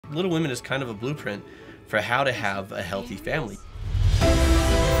Little Women is kind of a blueprint for how to have a healthy family.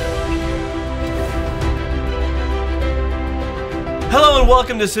 Hello and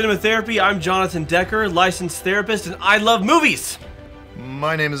welcome to Cinema Therapy. I'm Jonathan Decker, licensed therapist, and I love movies.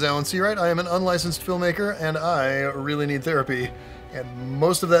 My name is Alan Seawright. I am an unlicensed filmmaker, and I really need therapy. And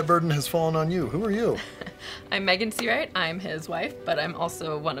most of that burden has fallen on you. Who are you? I'm Megan Seawright. I'm his wife, but I'm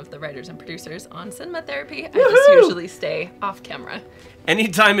also one of the writers and producers on Cinema Therapy. I just usually stay off camera.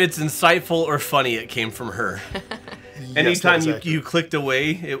 Anytime it's insightful or funny, it came from her. Yes, Anytime you clicked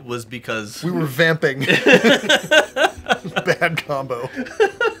away, it was because... we were vamping. Bad combo.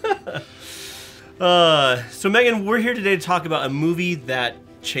 So Megan, we're here today to talk about a movie that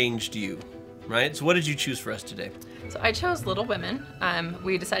changed you, right? So what did you choose for us today? So I chose Little Women.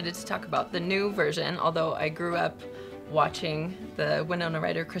 We decided to talk about the new version, although I grew up watching the Winona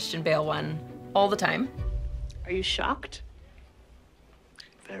Ryder, Christian Bale one all the time. Are you shocked?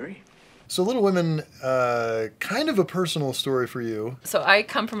 Very. So Little Women, kind of a personal story for you. So I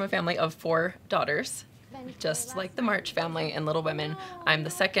come from a family of 4 daughters, just like the March family in Little Women. I'm the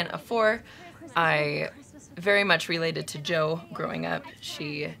second of 4. I very much related to Jo growing up.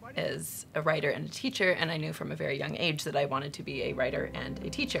 She is a writer and a teacher, and I knew from a very young age that I wanted to be a writer and a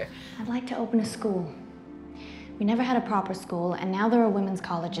teacher. I'd like to open a school. We never had a proper school, and now there are women's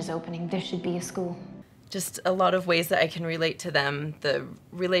colleges opening. There should be a school. Just a lot of ways that I can relate to them. The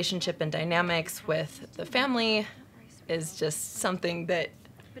relationship and dynamics with the family is just something that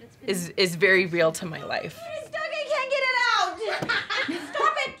is very real to my life. Doug, I can't get it out!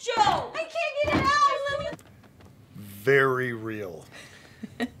 Stop it, Joe! I can't get it out! Very real.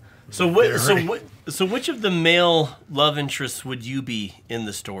 So which of the male love interests would you be in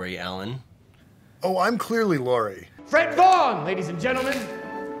the story, Alan? Oh, I'm clearly Laurie. Fred Vaughn, ladies and gentlemen.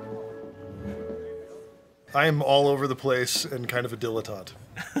 I am all over the place and kind of a dilettante.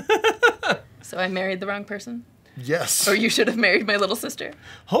 So I married the wrong person? Yes. Or you should have married my little sister?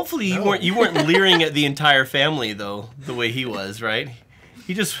 Hopefully you weren't leering at the entire family though, the way he was, right?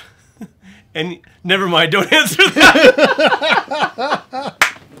 He just and never mind, don't answer that.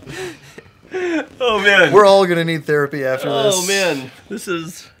 Oh man. We're all gonna need therapy after this. Oh man.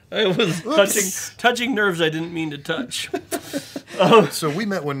 I was touching nerves I didn't mean to touch. So we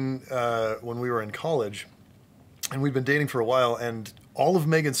met when we were in college, and we'd been dating for a while, and all of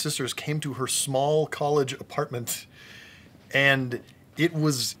Megan's sisters came to her small college apartment, and it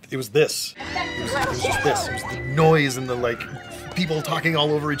was this. It was just this. It was the noise and the like people talking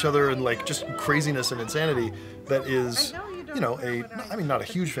all over each other and like just craziness and insanity that is, you know, not a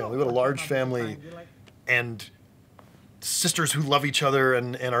huge family, but a large family, and sisters who love each other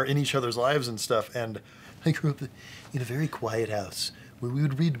and are in each other's lives and stuff. And I grew up in a very quiet house where we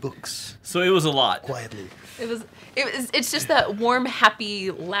would read books. So it was a lot. It's Quietly. just that warm, happy,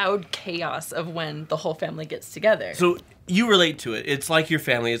 loud chaos of when the whole family gets together. So you relate to it. It's like your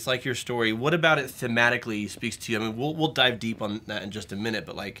family. It's like your story. What about it thematically speaks to you? I mean, we'll dive deep on that in just a minute,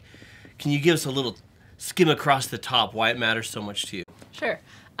 but like, can you give us a little skim across the top why it matters so much to you? Sure.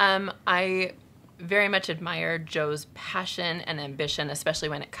 I very much admire Jo's passion and ambition, especially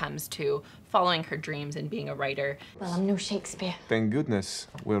when it comes to following her dreams and being a writer. Well, I'm no Shakespeare. Thank goodness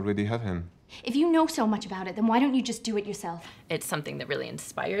we already have him. If you know so much about it, then why don't you just do it yourself? It's something that really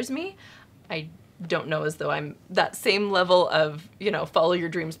inspires me. I don't know as though I'm that same level of, follow your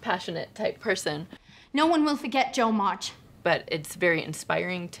dreams, passionate type person. No one will forget Jo March. But it's very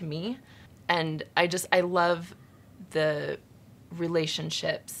inspiring to me. And I love the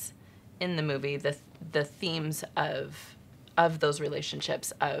relationships in the movie, the themes of those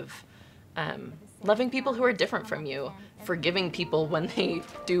relationships, of loving people who are different from you, forgiving people when they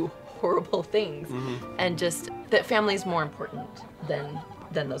do horrible things, and just that family is more important than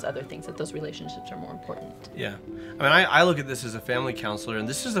those other things, that those relationships are more important. Yeah. I mean, I look at this as a family counselor, and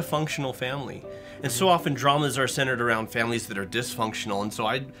this is a functional family. And so often dramas are centered around families that are dysfunctional, and so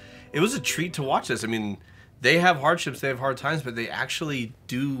it was a treat to watch this. I mean, they have hardships, they have hard times, but they actually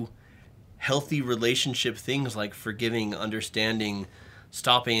do healthy relationship things like forgiving, understanding,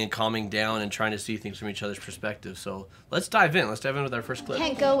 stopping and calming down and trying to see things from each other's perspective. So let's dive in. Let's dive in with our first clip.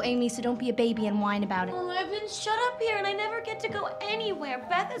 Can't go, Amy, so don't be a baby and whine about it. Oh, I've been shut up here and I never get to go anywhere.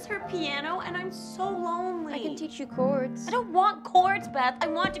 Beth is her piano and I'm so lonely. I can teach you chords. I don't want chords, Beth. I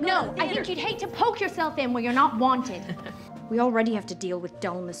want to go to No, the I theater. think you'd hate to poke yourself in where you're not wanted. We already have to deal with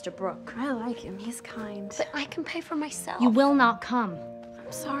dull Mr. Brooke. I like him. He's kind. But I can pay for myself. You will not come.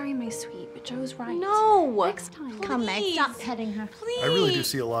 I'm sorry, my sweet, but Jo's right. No. Next time. Come, Meg, Please. stop petting her. Please. I really do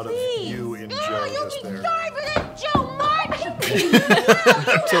see a lot of you in Jo just there. Sorry for that, Joe March.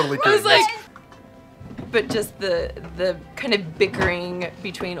 Totally I was kidding. like, but just the kind of bickering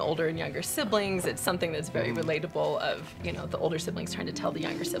between older and younger siblings, it's something that's very relatable of, you know, the older siblings trying to tell the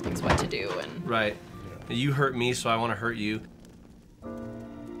younger siblings what to do. And Right. You hurt me, so I want to hurt you.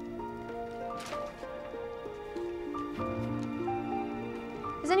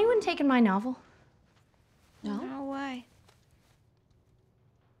 Has anyone taken my novel? No? No way.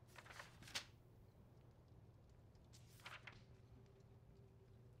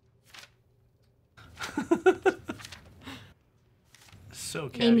 So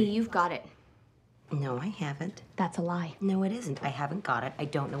catty. Amy, you've got it. No, I haven't. That's a lie. No, it isn't. I haven't got it. I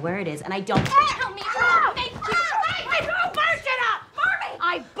don't know where it is, and I don't. Help me! Thank you! I burnt it up! Marmee!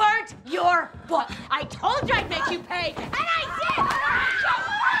 I burnt your book. I told you I'd make you pay, and I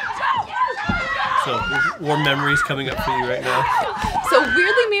So, warm memories coming up for you right now. so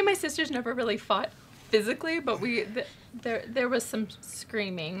weirdly, me and my sisters never really fought physically, but there was some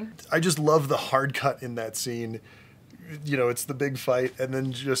screaming. I just love the hard cut in that scene. You know, it's the big fight, and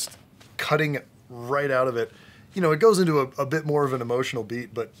then just cutting right out of it. You know, it goes into a bit more of an emotional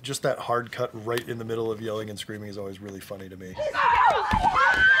beat, but just that hard cut right in the middle of yelling and screaming is always really funny to me.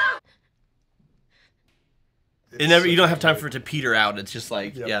 You don't have time for it to peter out. It's just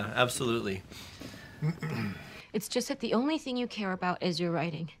like, yeah, absolutely. It's just that the only thing you care about is your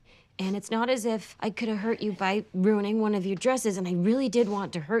writing. And it's not as if I could have hurt you by ruining one of your dresses, and I really did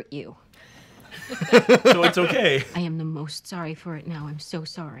want to hurt you. So it's okay. I am the most sorry for it now. I'm so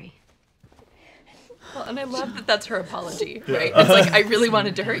sorry. Well, and I love that that's her apology, right? It's like, I really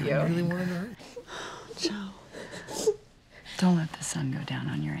wanted to hurt you. I really wanted to hurt you. Joe, don't let the sun go down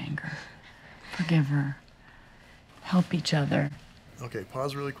on your anger. Forgive her. Help each other. Okay,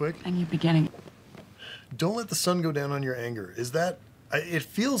 pause really quick. And you beginning. Don't let the sun go down on your anger. Is that, it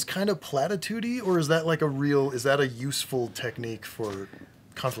feels kind of platitude-y, or is that like is that a useful technique for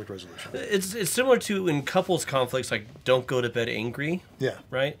conflict resolution? It's similar to in couples conflicts, like don't go to bed angry. Yeah.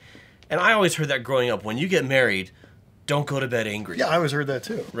 Right? And I always heard that growing up. When you get married, don't go to bed angry. Yeah, I always heard that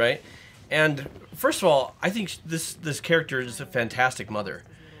too. Right? And first of all, I think this character is a fantastic mother.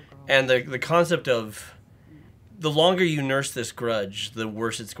 And the concept of the longer you nurse this grudge, the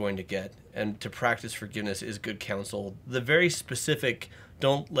worse it's going to get. And to practice forgiveness is good counsel. The very specific,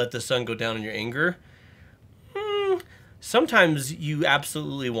 don't let the sun go down in your anger, sometimes you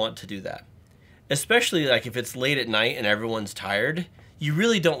absolutely want to do that. Especially like if it's late at night and everyone's tired, you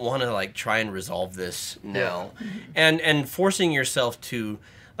really don't want to like try and resolve this now. Yeah. And forcing yourself to,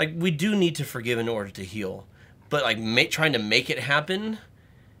 like, we do need to forgive in order to heal. But like trying to make it happen,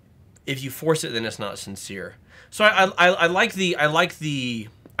 if you force it, then it's not sincere. So I like the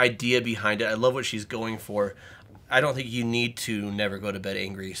idea behind it. I love what she's going for. I don't think you need to never go to bed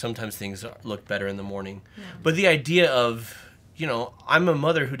angry. Sometimes things look better in the morning. Yeah. But the idea of, you know, I'm a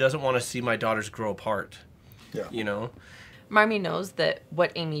mother who doesn't want to see my daughters grow apart. Yeah. You know? Marmee knows that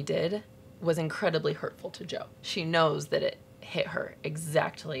what Amy did was incredibly hurtful to Joe. She knows that it hit her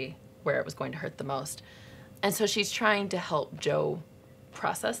exactly where it was going to hurt the most. And so she's trying to help Joe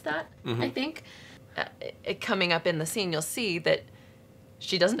process that, I think. Coming up in the scene, you'll see that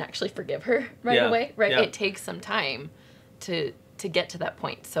she doesn't actually forgive her right away, right? Yeah. It takes some time to get to that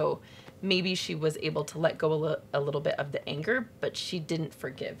point. So maybe she was able to let go a little bit of the anger, but she didn't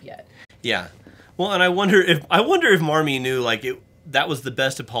forgive yet. Yeah. Well, and I wonder if Marmee knew like that was the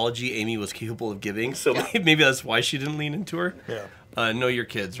best apology Amy was capable of giving. So maybe that's why she didn't lean into her. Yeah. Know your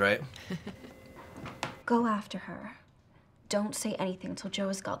kids, right? Go after her. Don't say anything until Joe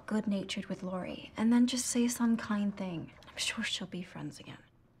has got good-natured with Lori, and then just say some kind thing. I'm sure she'll be friends again.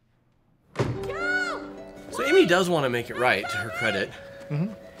 So Amy does want to make it right, to her credit.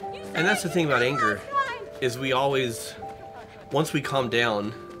 And that's the thing about anger, is we always, once we calm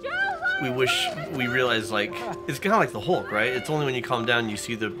down, we realize, like, it's kind of like the Hulk, right? It's only when you calm down you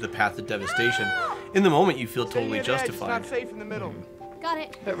see the path of devastation. In the moment you feel totally justified. It's not safe in the middle. Got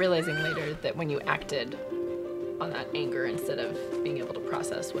it. But realizing later that when you acted on that anger instead of being able to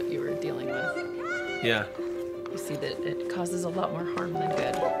process what you were dealing with. Yeah. You see that it causes a lot more harm than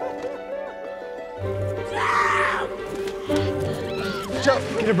good. Joe,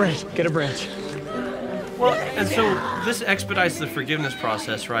 get a branch. Get a branch. Well, and so this expedites the forgiveness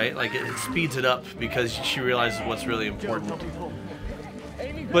process, right? Like it speeds it up because she realizes what's really important.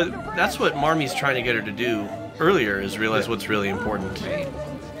 But that's what Marmee's trying to get her to do earlier, is realize what's really important. Right.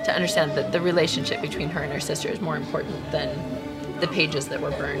 To understand that the relationship between her and her sister is more important than the pages that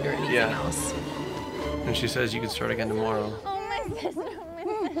were burned or anything else. And she says you can start again tomorrow.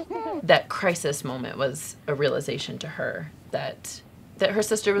 That crisis moment was a realization to her that her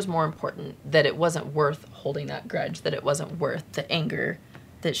sister was more important, that it wasn't worth holding that grudge, that it wasn't worth the anger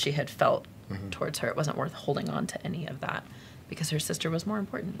that she had felt towards her. It wasn't worth holding on to any of that because her sister was more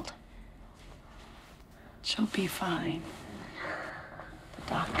important. She'll be fine. The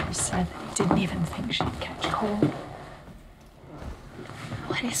doctor said he didn't even think she'd catch cold.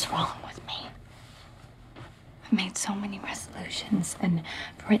 What is wrong with me? I've made so many resolutions and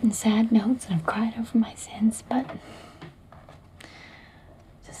I've written sad notes and I've cried over my sins, but it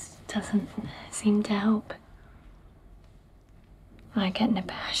just doesn't seem to help. When I get in a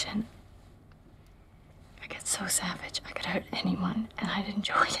passion, I get so savage I could hurt anyone, and I'd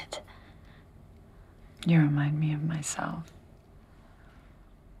enjoy it. You remind me of myself.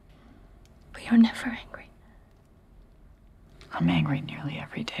 But you're never angry. I'm angry nearly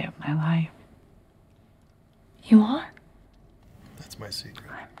every day of my life. You are? That's my secret.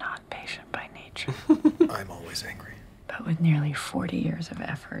 I'm not patient by nature. I'm always angry. But with nearly 40 years of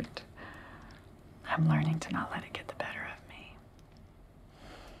effort, I'm learning to not let it get the better of me.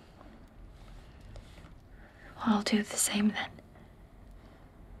 Well, I'll do the same then.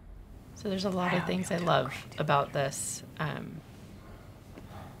 So there's a lot of things I love about this.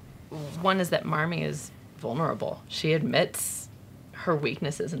 One is that Marmee is vulnerable. She admits her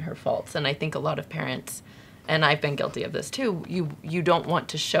weaknesses and her faults. And I think a lot of parents, and I've been guilty of this too, you don't want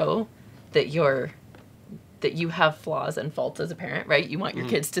to show that you have flaws and faults as a parent, right? You want your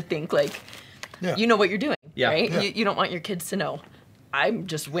kids to think like, you know what you're doing, right? Yeah. You don't want your kids to know, I'm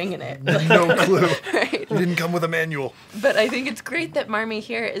just winging it. No clue. Right? You didn't come with a manual. But I think it's great that Marmee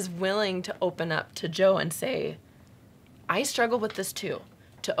here is willing to open up to Joe and say, I struggle with this too.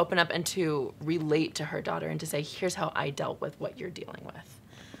 To open up and to relate to her daughter and to say, here's how I dealt with what you're dealing with.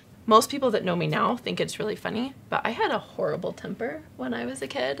 Most people that know me now think it's really funny, but I had a horrible temper when I was a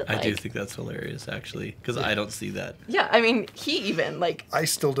kid. I do think that's hilarious, actually, because I don't see that. Yeah, I mean, he even, I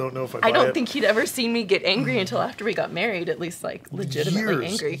still don't know if I don't think he'd ever seen me get angry until after we got married, at least, legitimately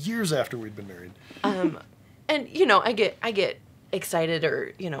angry. Years after we'd been married. And, I get excited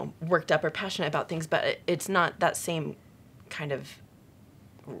or, worked up or passionate about things, but it's not that same kind of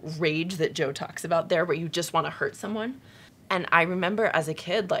rage that Joe talks about there where you just want to hurt someone. And I remember as a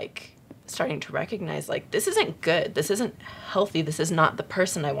kid, starting to recognize, this isn't good. This isn't healthy. This is not the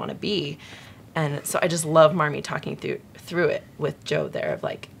person I want to be. And so I just love Marmee talking through it with Joe there of,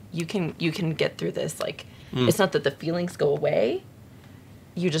 you can get through this. It's not that the feelings go away.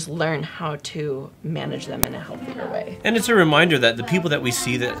 You just learn how to manage them in a healthier way. And it's a reminder that the people that we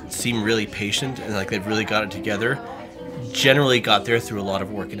see that seem really patient and they've really got it together generally got there through a lot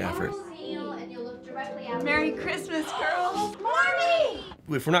of work and effort. Merry Christmas, girls. Marmee!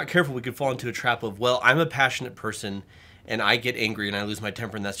 If we're not careful, we could fall into a trap of, well, I'm a passionate person and I get angry and I lose my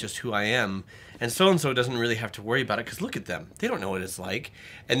temper and that's just who I am. And so doesn't really have to worry about it because look at them. They don't know what it's like.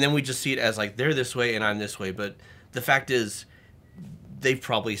 And then we just see it as they're this way and I'm this way. But the fact is, they've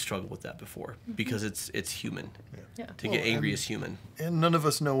probably struggled with that before because it's human. Yeah. To get angry is human. And none of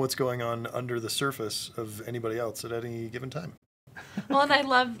us know what's going on under the surface of anybody else at any given time. Well, and I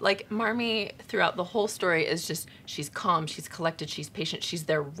love, Marmee throughout the whole story is just, she's calm, she's collected, she's patient, she's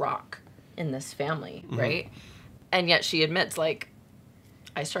their rock in this family, right? And yet she admits,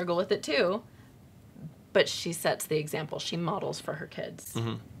 I struggle with it too, but she sets the example. She models for her kids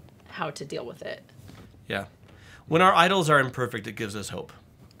how to deal with it. Yeah. When our idols are imperfect, it gives us hope.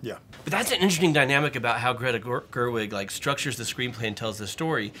 Yeah. But that's an interesting dynamic about how Greta Gerwig structures the screenplay and tells the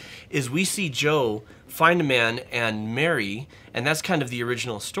story, is we see Joe find a man and marry, and that's kind of the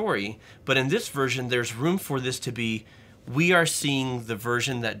original story. But in this version, there's room for this to be, we are seeing the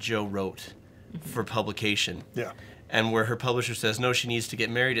version that Joe wrote for publication. Yeah. And where her publisher says, no, she needs to get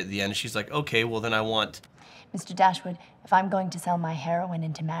married at the end. She's like, okay, well then I want... Mr. Dashwood, if I'm going to sell my heroin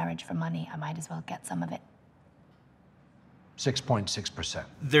into marriage for money, I might as well get some of it. 6.6%.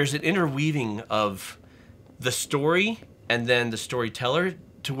 There's an interweaving of the story and then the storyteller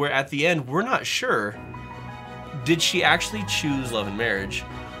to where at the end, we're not sure, did she actually choose love and marriage?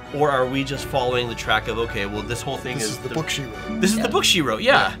 Or are we just following the track of, okay, well, this whole thing is the book she wrote. This is the book she wrote,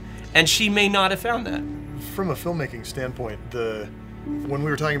 yeah. And she may not have found that. From a filmmaking standpoint, when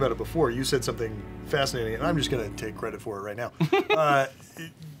we were talking about it before, you said something fascinating, and I'm just going to take credit for it right now.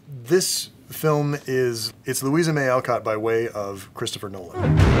 This film it's Louisa May Alcott by way of Christopher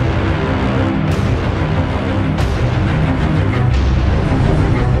Nolan.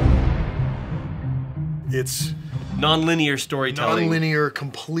 It's non-linear storytelling. Non-linear,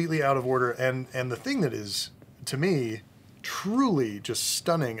 completely out of order, and the thing that is, to me, truly just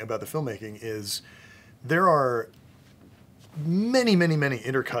stunning about the filmmaking is there are many, many, many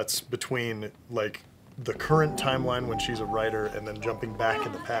intercuts between the current timeline when she's a writer and then jumping back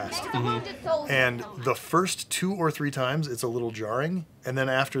in the past. And the first 2 or 3 times it's a little jarring, and then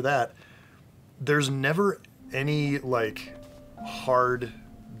after that there's never any like hard,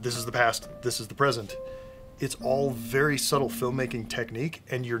 this is the past, this is the present. It's all very subtle filmmaking technique,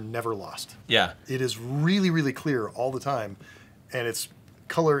 and you're never lost. Yeah. It is really, really clear all the time, and it's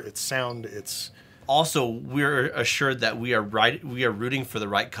color, it's sound, it's... Also, we're assured that we are rooting for the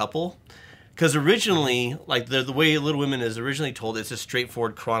right couple. Because originally, like the way Little Women is originally told, it's a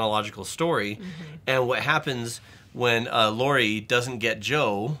straightforward chronological story. And what happens when Laurie doesn't get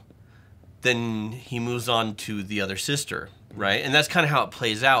Joe, then he moves on to the other sister, right? And that's kind of how it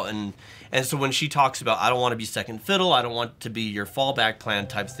plays out. And so when she talks about, I don't want to be second fiddle, I don't want to be your fallback plan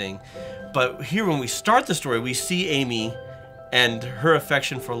type thing. But here when we start the story, we see Amy and her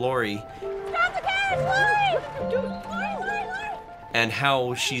affection for Laurie. Stop the carriage, Laurie! And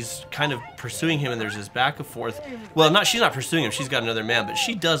how she's kind of pursuing him, and there's this back and forth. Well, she's not pursuing him, she's got another man, but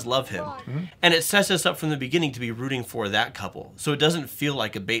she does love him. And it sets us up from the beginning to be rooting for that couple. So it doesn't feel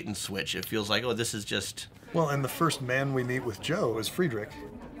like a bait and switch. It feels like, oh, this is just... Well, and the first man we meet with Joe is Friedrich.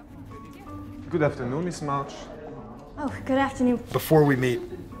 Good afternoon, Miss March. Oh, good afternoon. Before we meet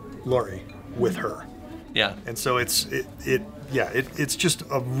Laurie with her. Yeah. And so it's just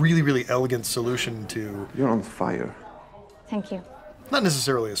a really, really elegant solution to... You're on fire. Thank you. Not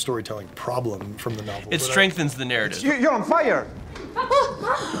necessarily a storytelling problem from the novel. It strengthens the narrative. You're on fire!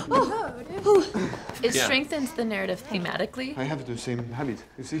 It strengthens the narrative thematically. I have the same habit,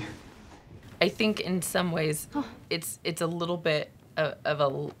 you see? I think in some ways it's a little bit of a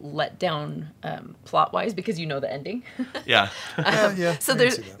letdown plot-wise because you know the ending. Yeah. Yeah. So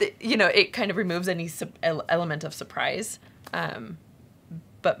there's, it kind of removes any element of surprise.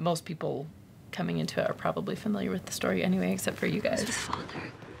 But most people coming into it are probably familiar with the story anyway, except for you guys. His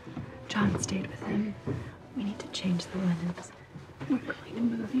father. John stayed with him. We need to change the linens. We're going to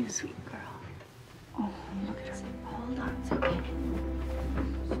move you, sweet girl. Oh, look at her. Hold on, it's okay.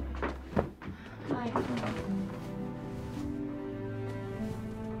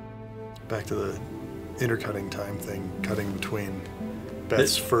 Back to the intercutting time thing, cutting between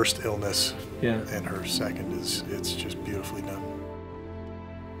Beth's first illness and her second it's just beautifully done.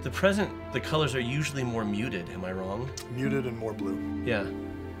 The present, the colors are usually more muted, am I wrong? Muted and more blue. Yeah.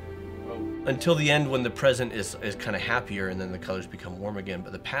 Until the end when the present is kind of happier and then the colors become warm again,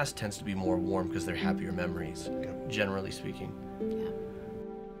 but the past tends to be more warm because they're happier memories, generally speaking. Yeah.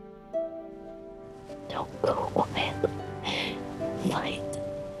 Don't go away. Fight.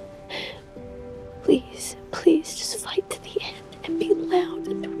 Please, please just fight to the end and be loud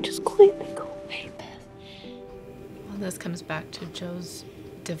and don't just quietly go away, Beth. Well, this comes back to Joe's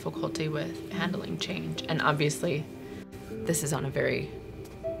difficulty with handling change, and obviously this is on a very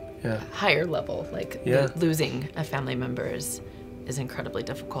higher level. Like losing a family member is incredibly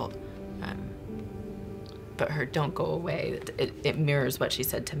difficult. But her "don't go away" it mirrors what she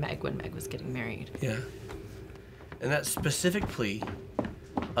said to Meg when Meg was getting married. Yeah. And that specific plea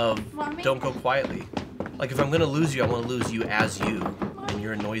of Marmee? don't go quietly. Like if I'm gonna lose you, I want to lose you as you, and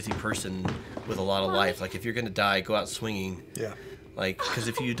you're a noisy person with a lot of life. Like if you're gonna die, go out swinging. Yeah. Like, because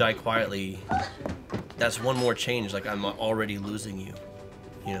if you die quietly, that's one more change. Like, I'm already losing you,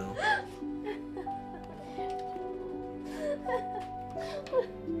 you know?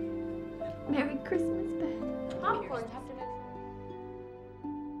 Merry Christmas, Beth. Popcorn.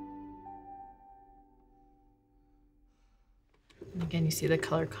 And again, you see the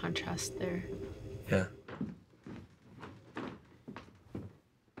color contrast there. Yeah.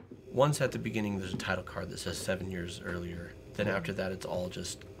 Once at the beginning, there's a title card that says 7 years earlier. Then after that, it's all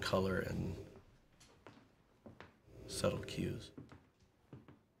just color and subtle cues.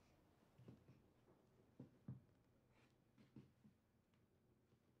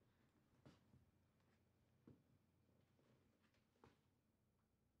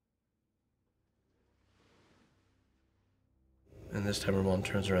 And this time her mom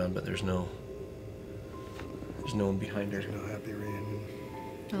turns around, but there's no one behind her. There's no happy reunion.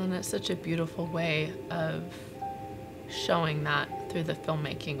 And it's such a beautiful way of showing that through the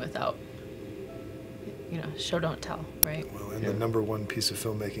filmmaking without, show don't tell, right? Well, and the number one piece of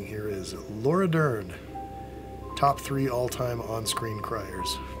filmmaking here is Laura Dern, top 3 all-time on-screen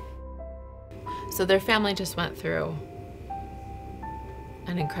criers. So their family just went through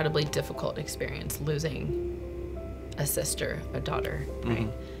an incredibly difficult experience, losing a sister, a daughter,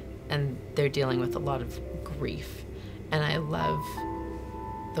 right? And they're dealing with a lot of grief. And I love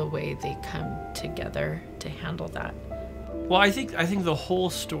the way they come together to handle that. Well, I think the whole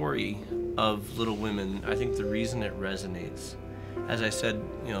story of Little Women, I think the reason it resonates, as I said,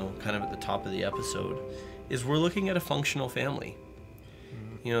 kind of at the top of the episode, is we're looking at a functional family.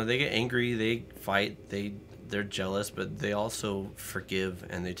 They get angry, they fight, they they're jealous, but they also forgive,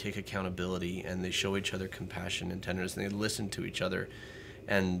 and they take accountability, and they show each other compassion and tenderness, and they listen to each other,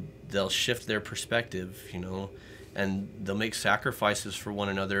 and they'll shift their perspective, you know, and they'll make sacrifices for one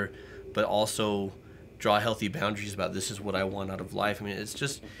another, but also draw healthy boundaries about this is what I want out of life. I mean,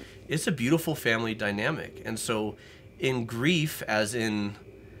 it's a beautiful family dynamic. And so in grief, as in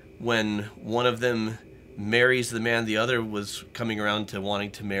when one of them marries the man the other was coming around to wanting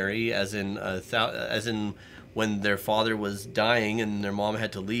to marry, as in when their father was dying and their mom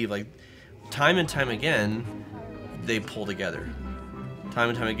had to leave, like time and time again, they pull together. Time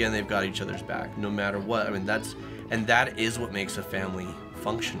and time again, they've got each other's back, no matter what. I mean, that is what makes a family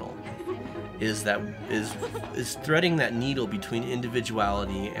functional. Is threading that needle between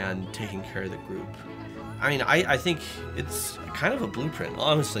individuality and taking care of the group. I mean, I think it's kind of a blueprint,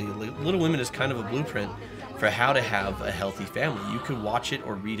 honestly. Little Women is kind of a blueprint for how to have a healthy family. You could watch it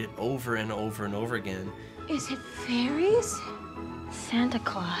or read it over and over and over again. Is it fairies? Santa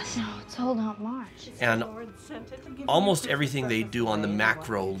Claus. No, it's Hold Out March. And almost everything they do on the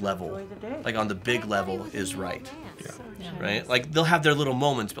macro level, like on the big level, is right. Yeah. Right? Like, they'll have their little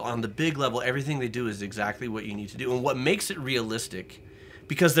moments, but on the big level, everything they do is exactly what you need to do. And what makes it realistic,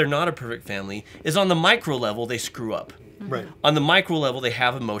 because they're not a perfect family, is on the micro level, they screw up. Right. On the micro level, they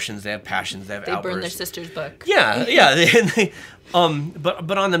have emotions, they have passions, they have outbursts. They burn their sister's book. Yeah.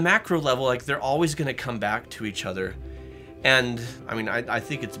 But on the macro level, like, they're always going to come back to each other. And, I mean, I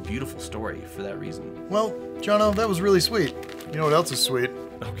think it's a beautiful story for that reason. Well, Jono, that was really sweet. You know what else is sweet?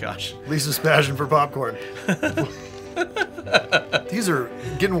 Oh, gosh. Lisa's passion for popcorn. These are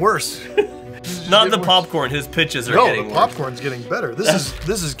getting worse. Not the popcorn. His pitches are getting worse. No, the popcorn's getting better. This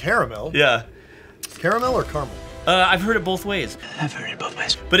is caramel. Yeah. Caramel or caramel? I've heard it both ways. I've heard it both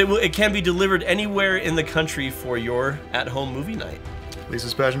ways. But it can be delivered anywhere in the country for your at-home movie night.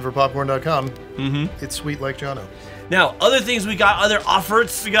 Lisa's passion for popcorn.com. Mm-hmm. It's sweet like Jono. Now, other things we got, other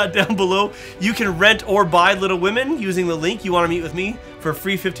offers we got down below. You can rent or buy Little Women using the link. You want to meet with me for a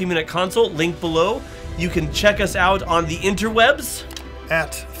free 15-minute consult, link below. You can check us out on the interwebs.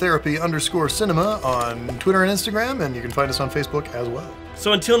 At therapy_cinema on Twitter and Instagram, and you can find us on Facebook as well.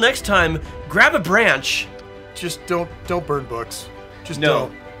 So until next time, grab a branch. Just don't burn books. Just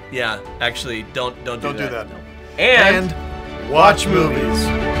don't. Yeah, actually, don't do that. No. And watch movies.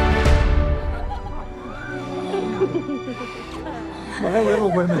 My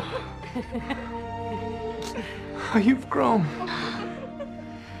Little Women. How you've grown.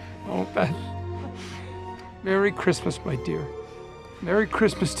 Oh, Beth. Merry Christmas, my dear. Merry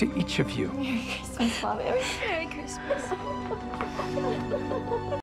Christmas to each of you. Merry Christmas, Mom. Merry Christmas.